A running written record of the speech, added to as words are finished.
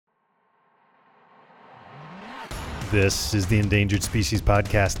This is the Endangered Species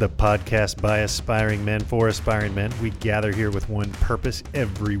Podcast, the podcast by aspiring men for aspiring men. We gather here with one purpose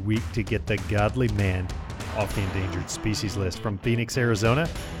every week to get the godly man off the endangered species list. From Phoenix, Arizona,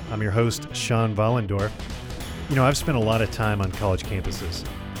 I'm your host, Sean Vollendorf. You know, I've spent a lot of time on college campuses.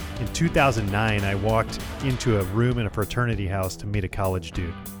 In 2009, I walked into a room in a fraternity house to meet a college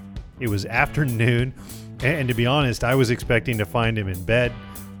dude. It was afternoon, and to be honest, I was expecting to find him in bed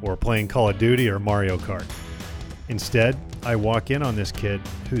or playing Call of Duty or Mario Kart. Instead, I walk in on this kid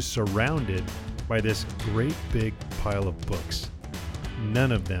who's surrounded by this great big pile of books.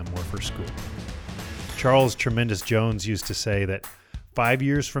 None of them were for school. Charles Tremendous Jones used to say that 5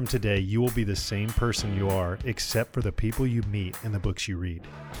 years from today, you will be the same person you are, except for the people you meet and the books you read.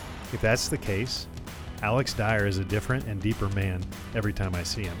 If that's the case, Alex Dyer is a different and deeper man every time I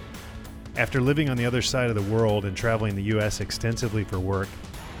see him. After living on the other side of the world and traveling the U.S. extensively for work,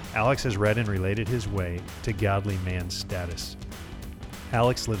 Alex has read and related his way to godly man status.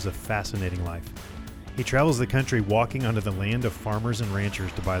 Alex lives a fascinating life. He travels the country walking onto the land of farmers and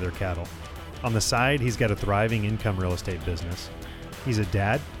ranchers to buy their cattle. On the side, he's got a thriving income real estate business. He's a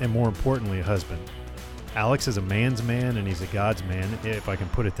dad and, more importantly, a husband. Alex is a man's man and he's a God's man, if I can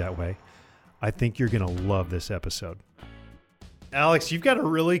put it that way. I think you're going to love this episode. Alex, you've got a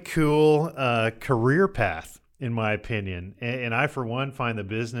really cool career path, in my opinion. And I, for one, find the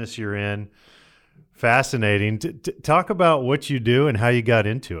business you're in fascinating. Talk about what you do and how you got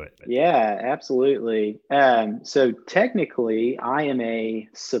into it. Yeah, absolutely. So technically, I am a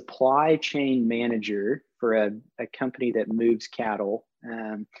supply chain manager for a company that moves cattle.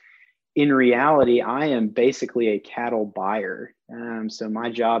 In reality, I am basically a cattle buyer. So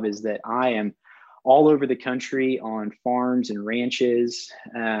my job is that I am all over the country on farms and ranches,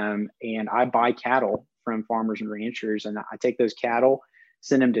 and I buy cattle from farmers and ranchers, and I take those cattle,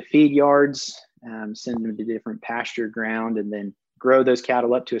 send them to feed yards, send them to different pasture ground, and then grow those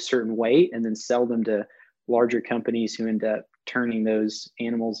cattle up to a certain weight and then sell them to larger companies who end up turning those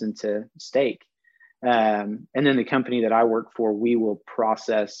animals into steak. And then the company that I work for, we will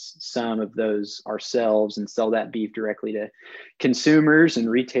process some of those ourselves and sell that beef directly to consumers and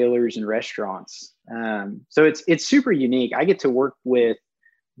retailers and restaurants. So it's super unique. I get to work with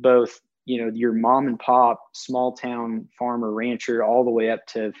both, you know, your mom and pop small town farmer rancher all the way up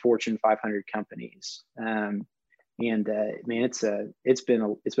to Fortune 500 companies. Man, it's been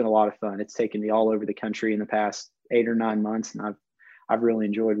a lot of fun. It's taken me all over the country in the past 8 or 9 months, and I've really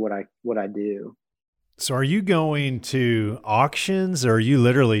enjoyed what I do. So are you going to auctions, or are you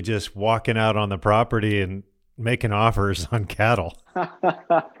literally just walking out on the property and making offers on cattle?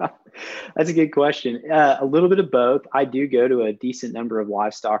 That's a good question. A little bit of both. I do go to a decent number of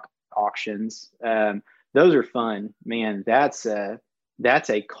livestock auctions. Those are fun, man. That's a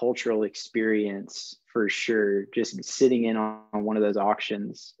cultural experience for sure. Just sitting in on one of those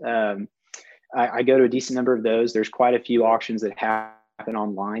auctions. I go to a decent number of those. There's quite a few auctions that happen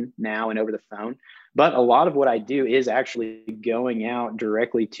online now and over the phone. But a lot of what I do is actually going out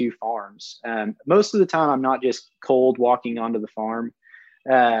directly to farms. Most of the time, I'm not just cold walking onto the farm,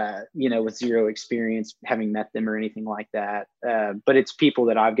 with zero experience, having met them or anything like that. But it's people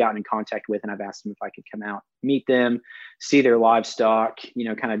that I've gotten in contact with, and I've asked them if I could come out, meet them, see their livestock,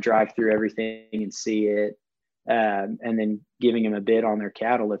 kind of drive through everything and see it, and then giving them a bid on their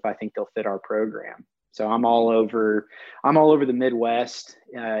cattle if I think they'll fit our program. So I'm all over the Midwest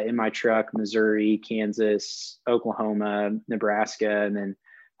in my truck: Missouri, Kansas, Oklahoma, Nebraska, and then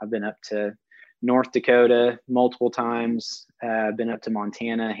I've been up to North Dakota multiple times. Been up to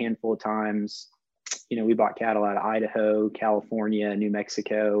Montana a handful of times. We bought cattle out of Idaho, California, New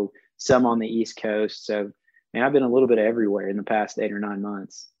Mexico, some on the East Coast. So, man, I've been a little bit everywhere in the past 8 or 9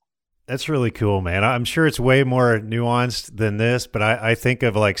 months. That's really cool, man. I'm sure it's way more nuanced than this, but I think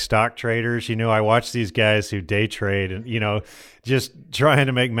of like stock traders. I watch these guys who day trade and, just trying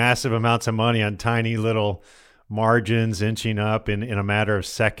to make massive amounts of money on tiny little margins, inching up in a matter of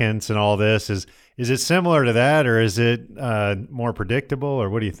seconds and all this. Is it similar to that, or is it more predictable, or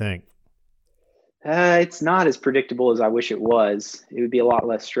what do you think? It's not as predictable as I wish it was. It would be a lot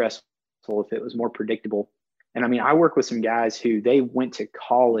less stressful if it was more predictable. And I mean, I work with some guys who they went to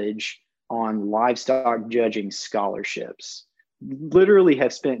college on livestock judging scholarships, literally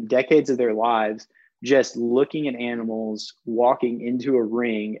have spent decades of their lives just looking at animals, walking into a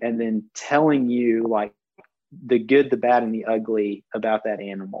ring, and then telling you like the good, the bad, and the ugly about that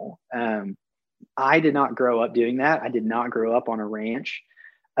animal. I did not grow up doing that. I did not grow up on a ranch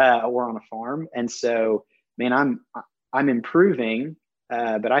or on a farm. And so, man, I'm improving,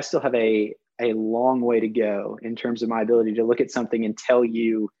 but I still have a long way to go in terms of my ability to look at something and tell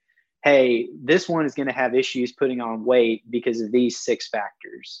you hey, this one is going to have issues putting on weight because of these 6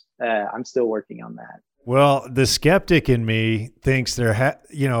 factors. I'm still working on that. Well, the skeptic in me thinks there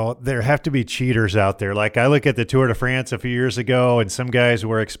have to be cheaters out there. Like I look at the Tour de France a few years ago, and some guys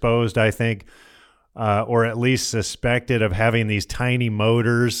were exposed, I think, or at least suspected of having these tiny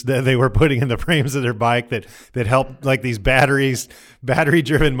motors that they were putting in the frames of their bike that help, like these battery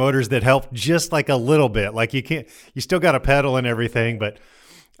driven motors that help just like a little bit. Like you still got to pedal and everything, but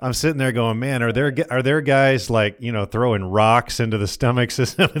I'm sitting there going, man, are there guys like, throwing rocks into the stomachs of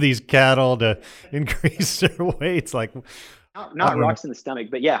some of these cattle to increase their weights? Like, not rocks in the stomach,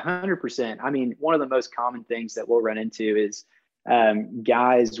 but yeah, 100%. I mean, one of the most common things that we'll run into is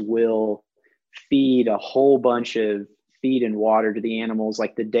guys will feed a whole bunch of feed and water to the animals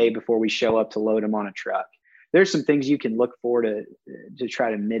like the day before we show up to load them on a truck. There's some things you can look for to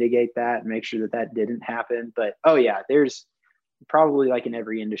try to mitigate that and make sure that didn't happen. But oh yeah, there's probably, like in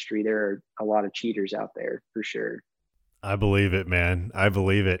every industry, there are a lot of cheaters out there for sure. I believe it, man. I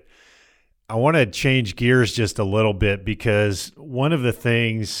believe it. I want to change gears just a little bit because one of the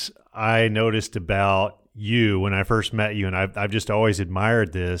things I noticed about you when I first met you, and I've just always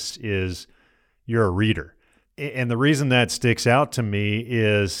admired this, is you're a reader. And the reason that sticks out to me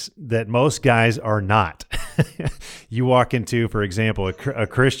is that most guys are not. You walk into, for example, a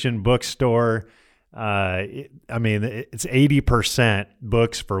Christian bookstore. It's 80%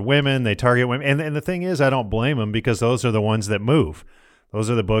 books for women. They target women. And the thing is, I don't blame them because those are the ones that move. Those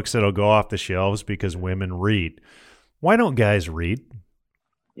are the books that'll go off the shelves because women read. Why don't guys read?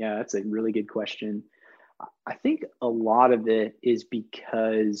 Yeah, that's a really good question. I think a lot of it is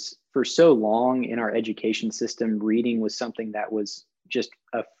because for so long in our education system, reading was something that was just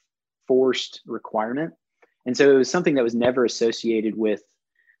a forced requirement. And so it was something that was never associated with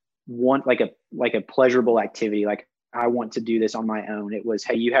one, like a pleasurable activity. Like, I want to do this on my own. It was,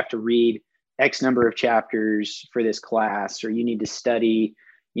 hey, you have to read X number of chapters for this class, or you need to study,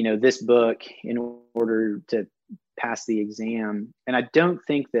 this book in order to pass the exam. And I don't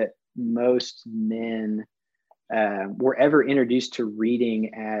think that most men were ever introduced to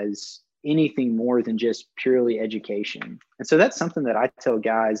reading as anything more than just purely education. And so that's something that I tell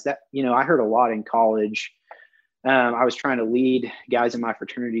guys that, I heard a lot in college. I was trying to lead guys in my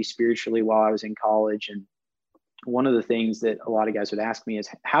fraternity spiritually while I was in college. And one of the things that a lot of guys would ask me is,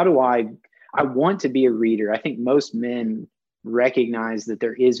 how do I want to be a reader. I think most men recognize that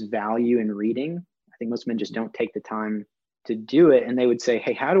there is value in reading. I think most men just don't take the time to do it. And they would say,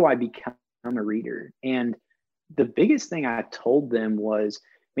 hey, how do I become a reader? And the biggest thing I told them was,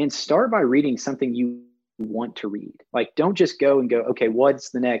 man, start by reading something you want to read. Like, don't just go and go, okay, what's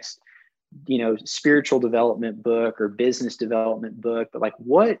the next, spiritual development book or business development book, but like,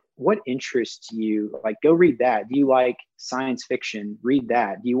 what interests you? Like, go read that. Do you like science fiction? Read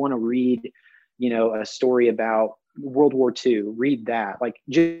that. Do you want to read, a story about World War II? Read that. Like,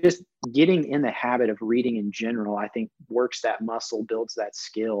 just getting in the habit of reading in general, I think works that muscle, builds that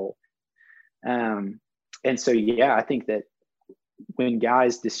skill. And so, yeah, I think that when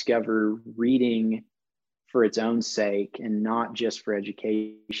guys discover reading for its own sake and not just for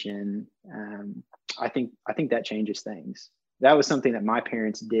education, I think that changes things. That was something that my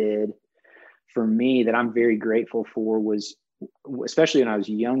parents did for me that I'm very grateful for, was especially when I was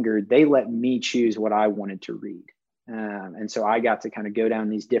younger, they let me choose what I wanted to read. And so I got to kind of go down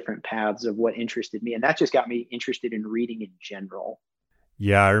these different paths of what interested me. And that just got me interested in reading in general.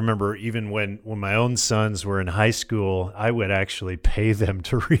 Yeah, I remember even when my own sons were in high school, I would actually pay them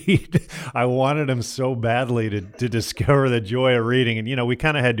to read. I wanted them so badly to discover the joy of reading. And, we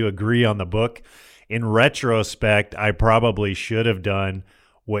kind of had to agree on the book. In retrospect, I probably should have done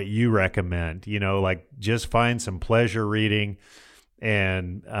what you recommend, like just find some pleasure reading,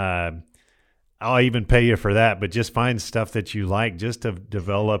 and I'll even pay you for that, but just find stuff that you like just to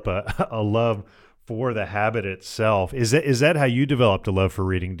develop a love for the habit itself. Is that how you developed a love for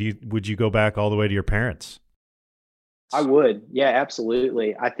reading? Would you go back all the way to your parents? I would. Yeah,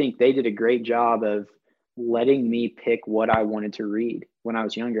 absolutely. I think they did a great job of letting me pick what I wanted to read when I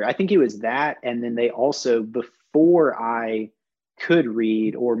was younger. I think it was that. And then they also, before I could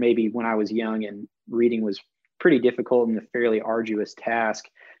read, or maybe when I was young and reading was pretty difficult and a fairly arduous task,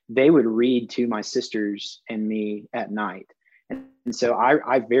 they would read to my sisters and me at night. And so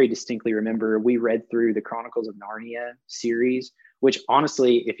I very distinctly remember we read through the Chronicles of Narnia series, which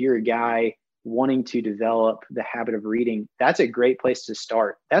honestly, if you're a guy wanting to develop the habit of reading, that's a great place to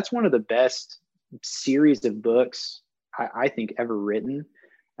start. That's one of the best series of books I think ever written.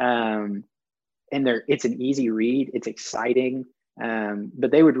 And it's an easy read. It's exciting.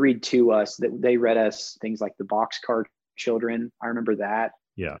 But they would read to us, that they read us things like the Boxcar Children. I remember that.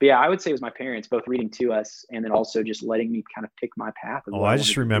 Yeah. But yeah, I would say it was my parents both reading to us and then also just letting me kind of pick my path of Oh, what I I wanted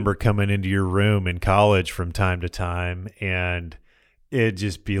just to remember do. coming into your room in college from time to time, and it'd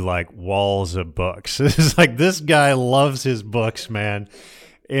just be like walls of books. It's like, this guy loves his books, man.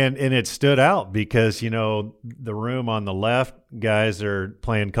 And it stood out because, the room on the left, guys are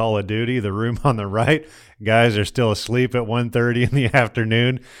playing Call of Duty. The room on the right, guys are still asleep at 1:30 in the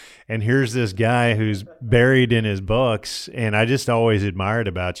afternoon. And here's this guy who's buried in his books. And I just always admired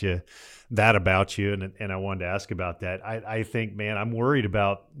about you. And I wanted to ask about that. I think, man, I'm worried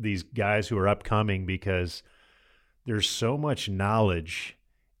about these guys who are upcoming because there's so much knowledge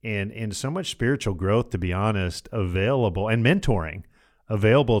and so much spiritual growth, to be honest, available, and mentoring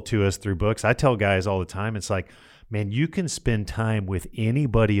available to us through books. I tell guys all the time, it's like, man, you can spend time with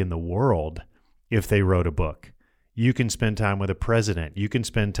anybody in the world if they wrote a book. You can spend time with a president. You can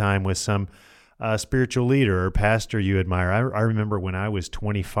spend time with some spiritual leader or pastor you admire. I remember when I was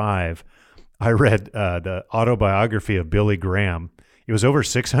 25, I read the autobiography of Billy Graham. It was over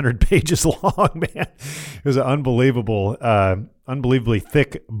 600 pages long, man. It was an unbelievably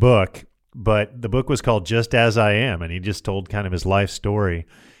thick book, but the book was called Just As I Am, and he just told kind of his life story.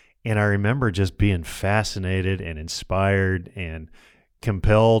 And I remember just being fascinated and inspired and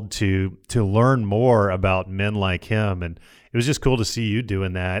compelled to learn more about men like him. And it was just cool to see you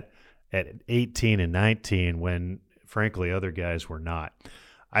doing that at 18 and 19 when, frankly, other guys were not.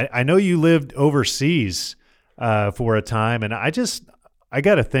 I know you lived overseas for a time, and I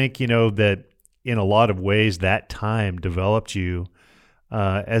got to think, that in a lot of ways that time developed you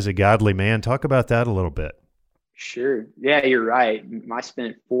as a godly man. Talk about that a little bit. Sure. Yeah, you're right. I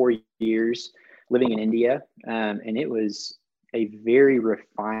spent 4 years living in India, and it was a very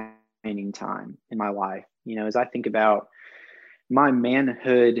refining time in my life. As I think about my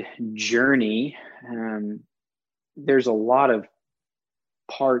manhood journey, there's a lot of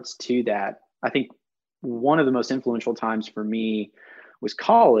parts to that. I think one of the most influential times for me was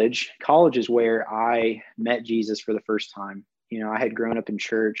college. College is where I met Jesus for the first time. I had grown up in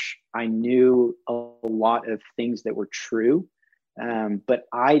church. I knew a lot of things that were true, but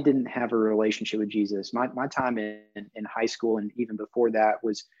I didn't have a relationship with Jesus. My time in high school and even before that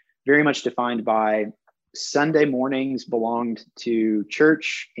was very much defined by Sunday mornings belonged to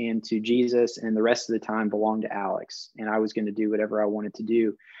church and to Jesus, and the rest of the time belonged to Alex. And I was going to do whatever I wanted to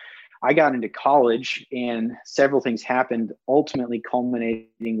do. I got into college and several things happened, ultimately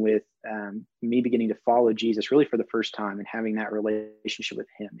culminating with me beginning to follow Jesus really for the first time and having that relationship with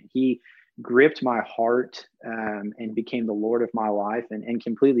him. And he gripped my heart and became the Lord of my life and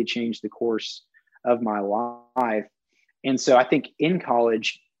completely changed the course of my life. And so I think in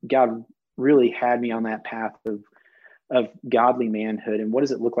college, God really had me on that path of godly manhood and what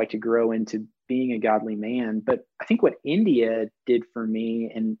does it look like to grow into being a godly man. But I think what India did for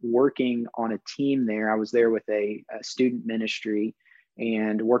me and working on a team there, I was there with a student ministry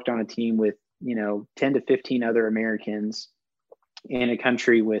and worked on a team with 10 to 15 other Americans in a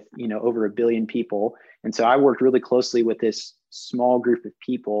country with over 1 billion people. And so I worked really closely with this small group of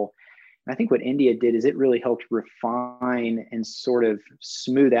people. And I think what India did is it really helped refine and sort of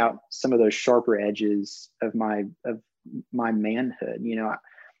smooth out some of those sharper edges of my manhood.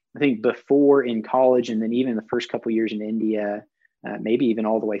 I think before in college and then even the first couple of years in India, maybe even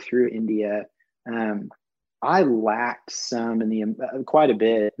all the way through India, I lacked some in the quite a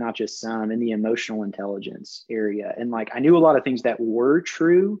bit, not just some, in the emotional intelligence area. And I knew a lot of things that were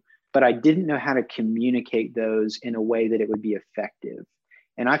true, but I didn't know how to communicate those in a way that it would be effective.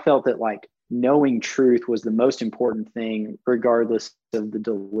 And I felt that knowing truth was the most important thing, regardless of the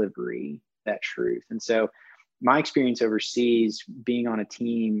delivery, that truth. And so my experience overseas being on a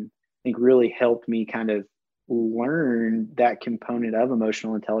team, I think really helped me kind of learn that component of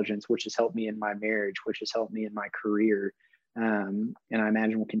emotional intelligence, which has helped me in my marriage, which has helped me in my career. And I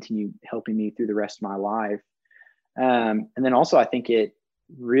imagine will continue helping me through the rest of my life. And then also I think it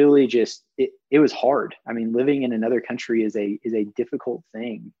really just, it was hard. I mean, living in another country is a difficult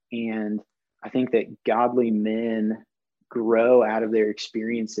thing. And I think that godly men grow out of their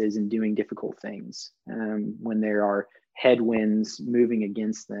experiences in doing difficult things when there are headwinds moving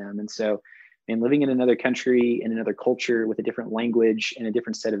against them. And so, living in another country, in another culture with a different language and a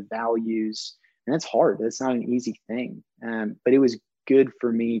different set of values, and that's hard. That's not an easy thing. But it was good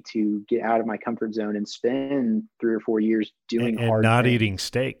for me to get out of my comfort zone and spend 3 or 4 years doing and hard not things. eating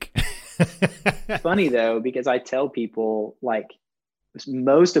steak. Funny though, because I tell people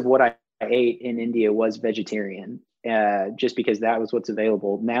most of what I ate in India was vegetarian, just because that was what's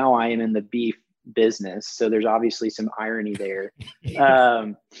available. Now I am in the beef business. So there's obviously some irony there.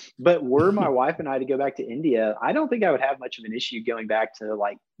 But were my wife and I to go back to India, I don't think I would have much of an issue going back to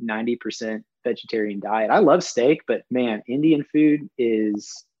like 90% vegetarian diet. I love steak, but man, Indian food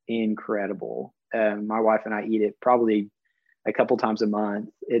is incredible. My wife and I eat it probably a couple times a month.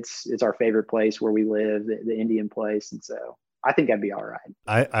 It's our favorite place where we live, the Indian place. And so I think I'd be all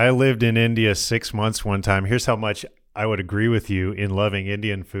right. I lived in India 6 months one time. Here's how much I would agree with you in loving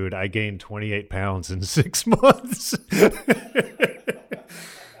Indian food. I gained 28 pounds in 6 months.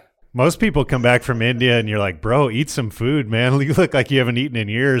 Most people come back from India and you're like, bro, eat some food, man. You look like you haven't eaten in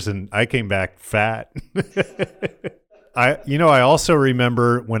years. And I came back fat. I also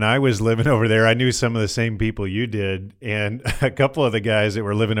remember when I was living over there, I knew some of the same people you did. And a couple of the guys that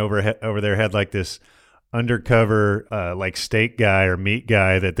were living over there had like this undercover like steak guy or meat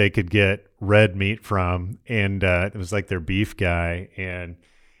guy that they could get red meat from. And it was like their beef guy. And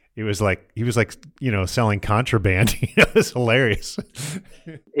it was like, he was like, selling contraband. It was hilarious.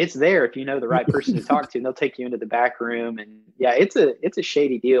 It's there if you know the right person to talk to, and they'll take you into the back room. And yeah, it's a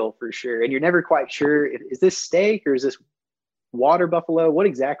shady deal for sure. And you're never quite sure, is this steak or is this water buffalo? What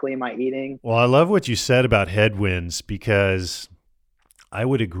exactly am I eating? Well, I love what you said about headwinds, because I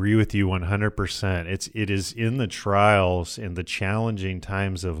would agree with you 100%. It is in the trials and the challenging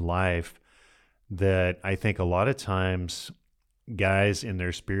times of life that I think a lot of times guys in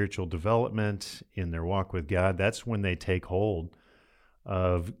their spiritual development, in their walk with God, that's when they take hold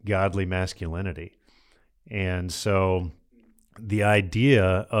of godly masculinity. And so the idea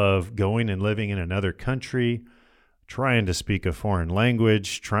of going and living in another country, trying to speak a foreign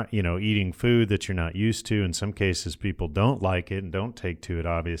language, eating food that you're not used to. In some cases, people don't like it and don't take to it,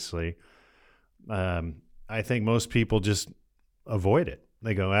 obviously. I think most people just avoid it.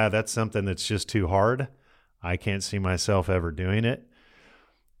 They go, that's something that's just too hard. I can't see myself ever doing it.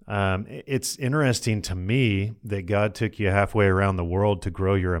 It's interesting to me that God took you halfway around the world to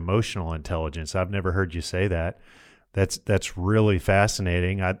grow your emotional intelligence. I've never heard you say that. That's really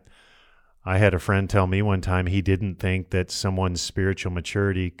fascinating. I had a friend tell me one time he didn't think that someone's spiritual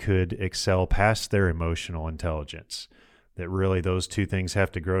maturity could excel past their emotional intelligence, that really those two things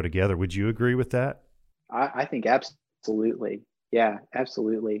have to grow together. Would you agree with that? I think absolutely. Yeah,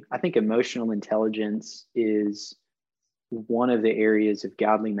 absolutely. I think emotional intelligence is one of the areas of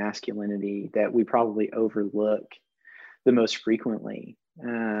godly masculinity that we probably overlook the most frequently.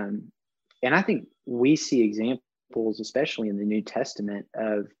 And I think we see examples, especially in the New Testament,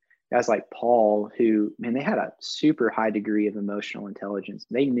 of guys like Paul, who, man, they had a super high degree of emotional intelligence.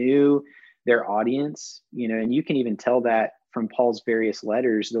 They knew their audience, and you can even tell that from Paul's various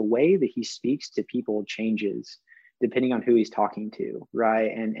letters. The way that he speaks to people changes depending on who he's talking to,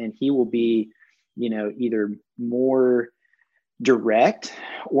 right? And he will be, either more direct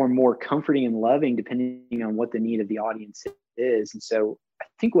or more comforting and loving, depending on what the need of the audience is. And so I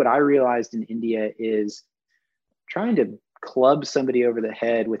think what I realized in India is trying to club somebody over the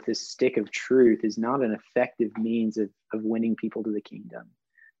head with this stick of truth is not an effective means of winning people to the kingdom.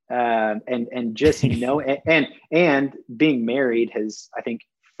 And just and being married has, I think,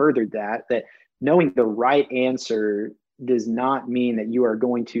 furthered that knowing the right answer does not mean that you are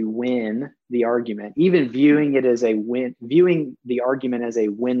going to win the argument. Even viewing the argument as a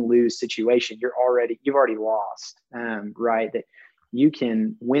win-lose situation, you've already lost, right? That you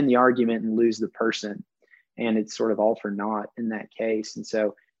can win the argument and lose the person, and it's sort of all for naught in that case. And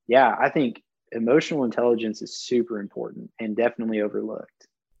so, yeah, I think emotional intelligence is super important and definitely overlooked.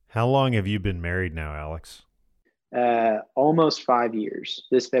 How long have you been married now, Alex? Almost 5 years.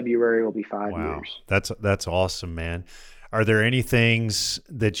 This February will be 5 years. That's awesome, man. Are there any things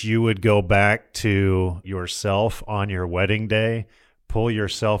that you would go back to yourself on your wedding day, pull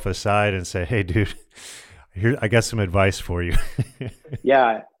yourself aside and say, hey, dude, here, I got some advice for you?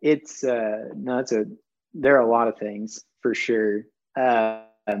 Yeah, there are a lot of things for sure.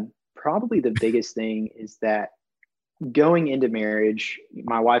 Probably the biggest thing is that going into marriage,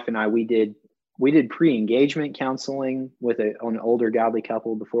 my wife and I, we did pre-engagement counseling with an older godly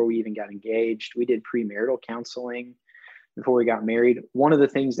couple before we even got engaged. We did premarital counseling before we got married. One of the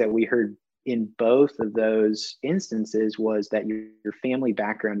things that we heard in both of those instances was that your family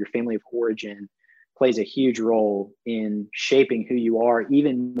background, your family of origin, plays a huge role in shaping who you are,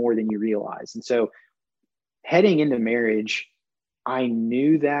 even more than you realize. And so heading into marriage, I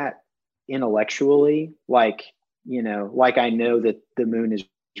knew that intellectually, like I know that the moon is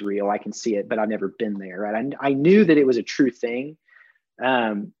real. I can see it, but I've never been there. Right? I knew that it was a true thing,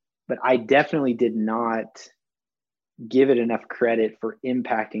 but I definitely did not give it enough credit for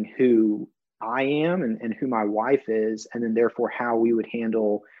impacting who I am and who my wife is, and then therefore how we would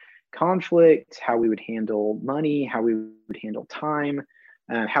handle conflict, how we would handle money, how we would handle time,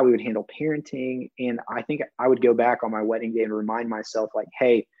 how we would handle parenting. And I think I would go back on my wedding day and remind myself, like,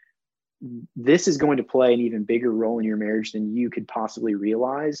 hey, this is going to play an even bigger role in your marriage than you could possibly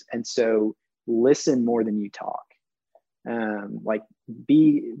realize. And so listen more than you talk. Like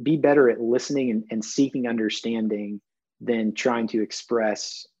be better at listening and seeking understanding than trying to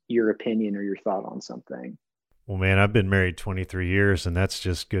express your opinion or your thought on something. Well, man, I've been married 23 years, and that's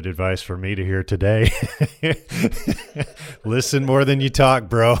just good advice for me to hear today. Listen more than you talk,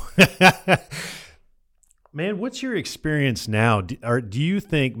 bro. Man, what's your experience now? Do you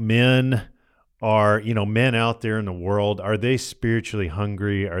think men are, men out there in the world, are they spiritually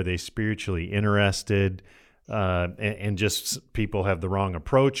hungry? Are they spiritually interested? And just people have the wrong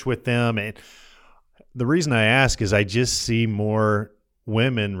approach with them. And the reason I ask is I just see more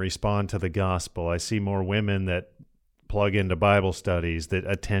women respond to the gospel. I see more women that plug into Bible studies, that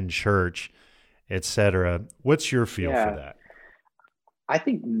attend church, etc. What's your feel for that? I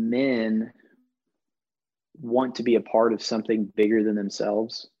think men want to be a part of something bigger than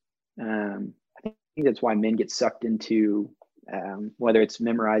themselves. I think that's why men get sucked into whether it's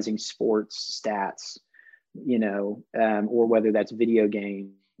memorizing sports stats, or whether that's video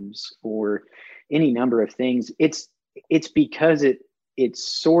games or any number of things. It's because it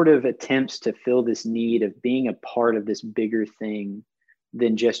sort of attempts to fill this need of being a part of this bigger thing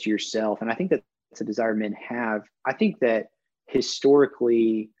than just yourself. And I think that's a desire men have. I think that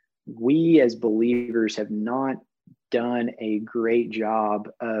historically, we as believers have not done a great job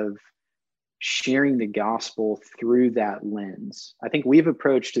of sharing the gospel through that lens. I think we've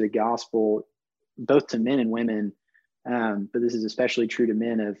approached the gospel both to men and women, but this is especially true to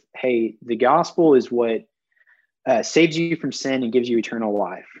men of, hey, the gospel is what saves you from sin and gives you eternal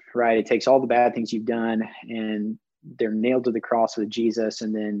life, right? It takes all the bad things you've done and they're nailed to the cross with Jesus,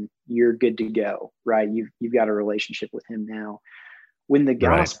 and then you're good to go, right? You've got a relationship with him now. When the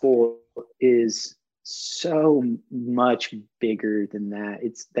gospel is so much bigger than that,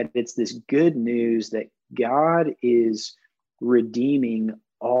 it's this good news that God is redeeming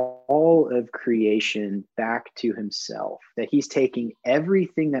all of creation back to himself, that he's taking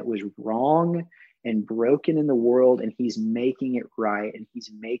everything that was wrong and broken in the world and he's making it right and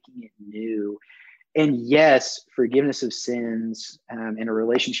he's making it new. And yes, forgiveness of sins and a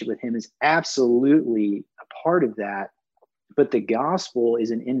relationship with him is absolutely a part of that. But the gospel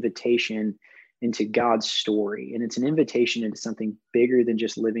is an invitation into God's story. And it's an invitation into something bigger than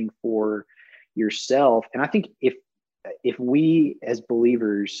just living for yourself. And I think if we as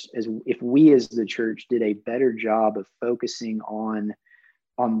believers, if we as the church did a better job of focusing on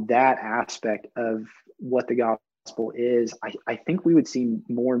that aspect of what the gospel is, I think we would see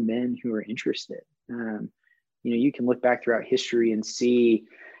more men who are interested. You can look back throughout history and see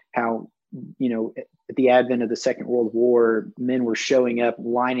how, at the advent of the Second World War, men were showing up,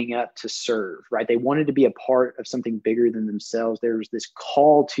 lining up to serve, right? They wanted to be a part of something bigger than themselves. There was this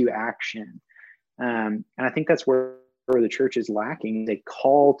call to action. And I think that's where the church is lacking, a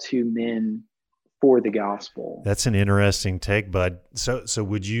call to men for the gospel. That's an interesting take, bud. So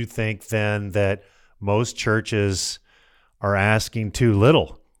would you think then that most churches are asking too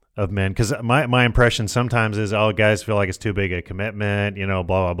little of men? Because my impression sometimes is, guys feel like it's too big a commitment, blah,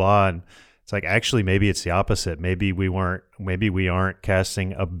 blah, blah. And it's like, actually, maybe it's the opposite. Maybe we aren't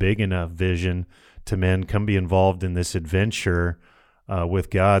casting a big enough vision to men. Come be involved in this adventure with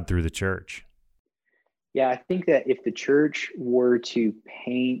God through the church. Yeah, I think that if the church were to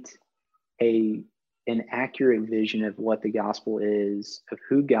paint an accurate vision of what the gospel is, of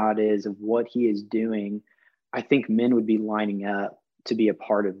who God is, of what he is doing, I think men would be lining up to be a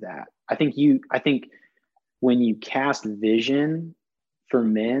part of that. I think when you cast vision for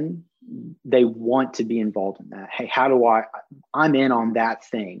men, they want to be involved in that. Hey, I'm in on that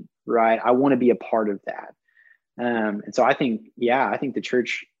thing, right? I want to be a part of that. And so I think the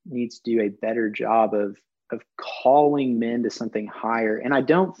church needs to do a better job of calling men to something higher. And I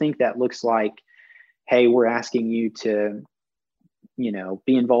don't think that looks like, hey, we're asking you to,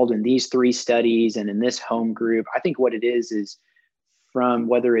 be involved in these 3 studies and in this home group. I think what it is from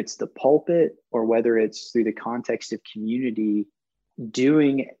whether it's the pulpit or whether it's through the context of community,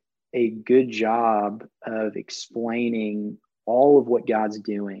 doing a good job of explaining all of what God's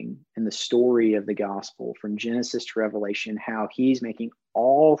doing in the story of the gospel from Genesis to Revelation, how he's making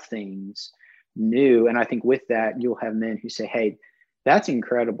all things new. And I think with that, you'll have men who say, hey, that's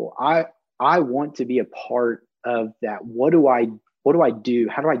incredible. I want to be a part of that. What do I do?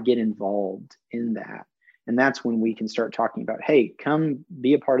 How do I get involved in that? And that's when we can start talking about, hey, come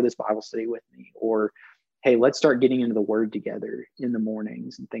be a part of this Bible study with me, or hey, let's start getting into the word together in the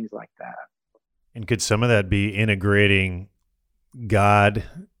mornings and things like that. And could some of that be integrating God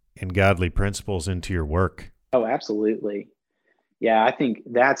and godly principles into your work? Oh, absolutely. Yeah, I think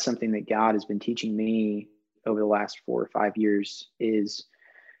that's something that God has been teaching me over the last 4 or 5 years, is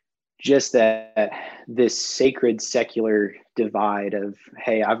just that this sacred secular divide of,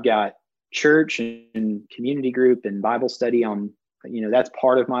 hey, I've got church and community group and Bible study on, that's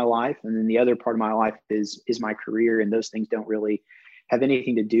part of my life. And then the other part of my life is my career. And those things don't really have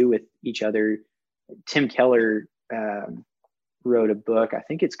anything to do with each other. Tim Keller wrote a book. I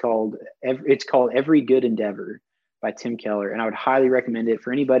think it's called Every Good Endeavor by Tim Keller. And I would highly recommend it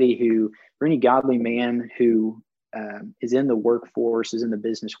for any godly man who is in the workforce, is in the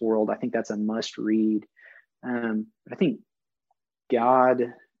business world. I think that's a must read. I think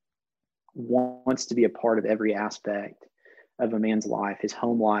God wants to be a part of every aspect of a man's life, his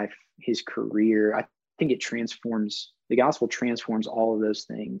home life, his career. I think the gospel transforms all of those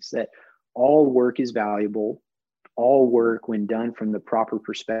things, that all work is valuable. All work, when done from the proper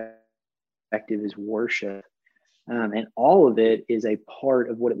perspective, is worship. And all of it is a part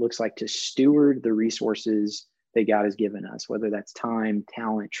of what it looks like to steward the resources that God has given us, whether that's time,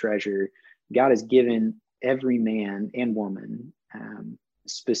 talent, treasure. God has given every man and woman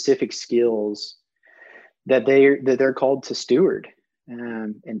specific skills that they're called to steward.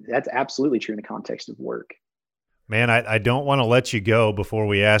 And that's absolutely true in the context of work. Man, I don't want to let you go before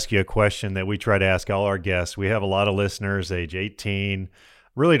we ask you a question that we try to ask all our guests. We have a lot of listeners age 18,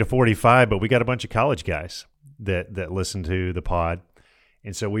 really to 45, but we got a bunch of college guys that listen to the pod.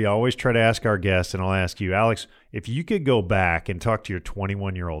 And so we always try to ask our guests, and I'll ask you, Alex, if you could go back and talk to your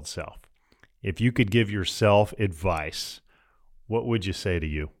 21-year-old self, if you could give yourself advice, what would you say to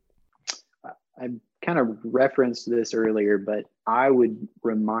you? I kind of referenced this earlier, but I would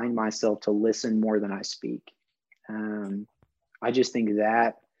remind myself to listen more than I speak. I just think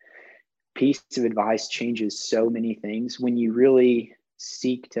that piece of advice changes so many things when you really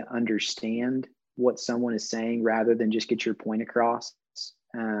seek to understand what someone is saying rather than just get your point across.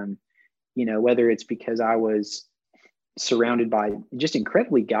 Whether it's because I was surrounded by just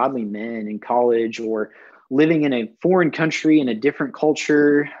incredibly godly men in college, or living in a foreign country in a different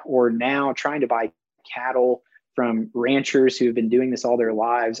culture, or now trying to buy cattle from ranchers who have been doing this all their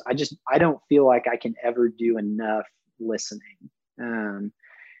lives. I don't feel like I can ever do enough listening.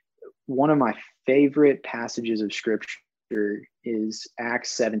 One of my favorite passages of scripture is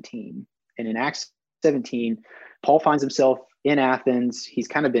Acts 17. And in Acts 17, Paul finds himself in Athens. He's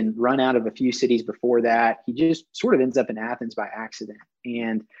kind of been run out of a few cities before that. He just sort of ends up in Athens by accident.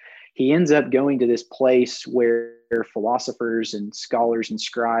 And he ends up going to this place where philosophers and scholars and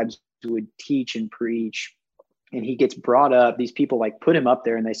scribes would teach and preach. And he gets brought up. These people put him up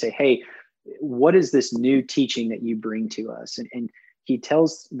there and they say, hey, what is this new teaching that you bring to us? And he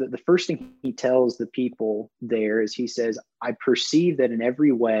tells the first thing he tells the people there is, he says, I perceive that in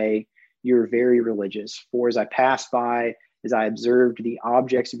every way you're very religious. For as I passed by, as I observed the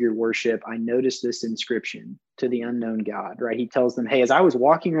objects of your worship, I noticed this inscription, to the unknown God, right? He tells them, hey, as I was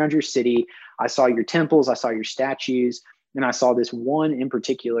walking around your city, I saw your temples, I saw your statues, and I saw this one in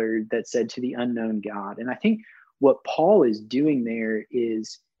particular that said, to the unknown God. And I think what Paul is doing there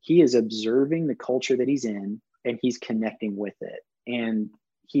is he is observing the culture that he's in and he's connecting with it. And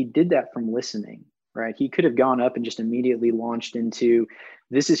he did that from listening, right? He could have gone up and just immediately launched into,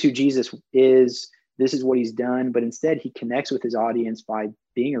 this is who Jesus is, this is what he's done. But instead he connects with his audience by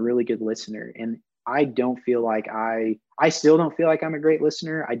being a really good listener. And I still don't feel like I'm a great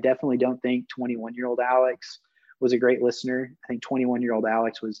listener. I definitely don't think 21-year-old Alex was a great listener. I think 21-year-old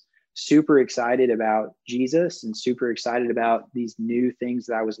Alex was super excited about Jesus and super excited about these new things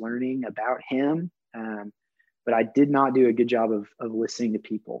that I was learning about him. But I did not do a good job of listening to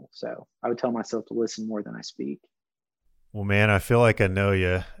people. So I would tell myself to listen more than I speak. Well, man, I feel like I know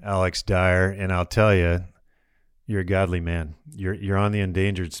you, Alex Dyer, and I'll tell you, you're a godly man. You're on the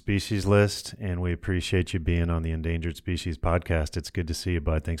endangered species list, and we appreciate you being on the Endangered Species podcast. It's good to see you,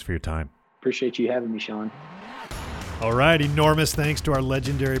 bud. Thanks for your time. Appreciate you having me, Sean. All right, enormous thanks to our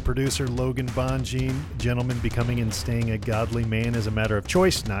legendary producer, Logan Bonjean. Gentlemen, becoming and staying a godly man is a matter of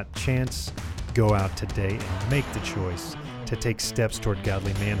choice, not chance. Go out today and make the choice to take steps toward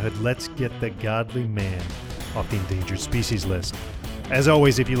godly manhood. Let's get the godly man off the endangered species list. As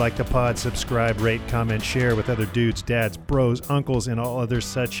always, if you like the pod, subscribe, rate, comment, share with other dudes, dads, bros, uncles, and all other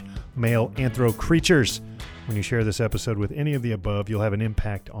such male anthro creatures. When you share this episode with any of the above, you'll have an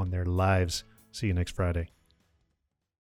impact on their lives. See you next Friday.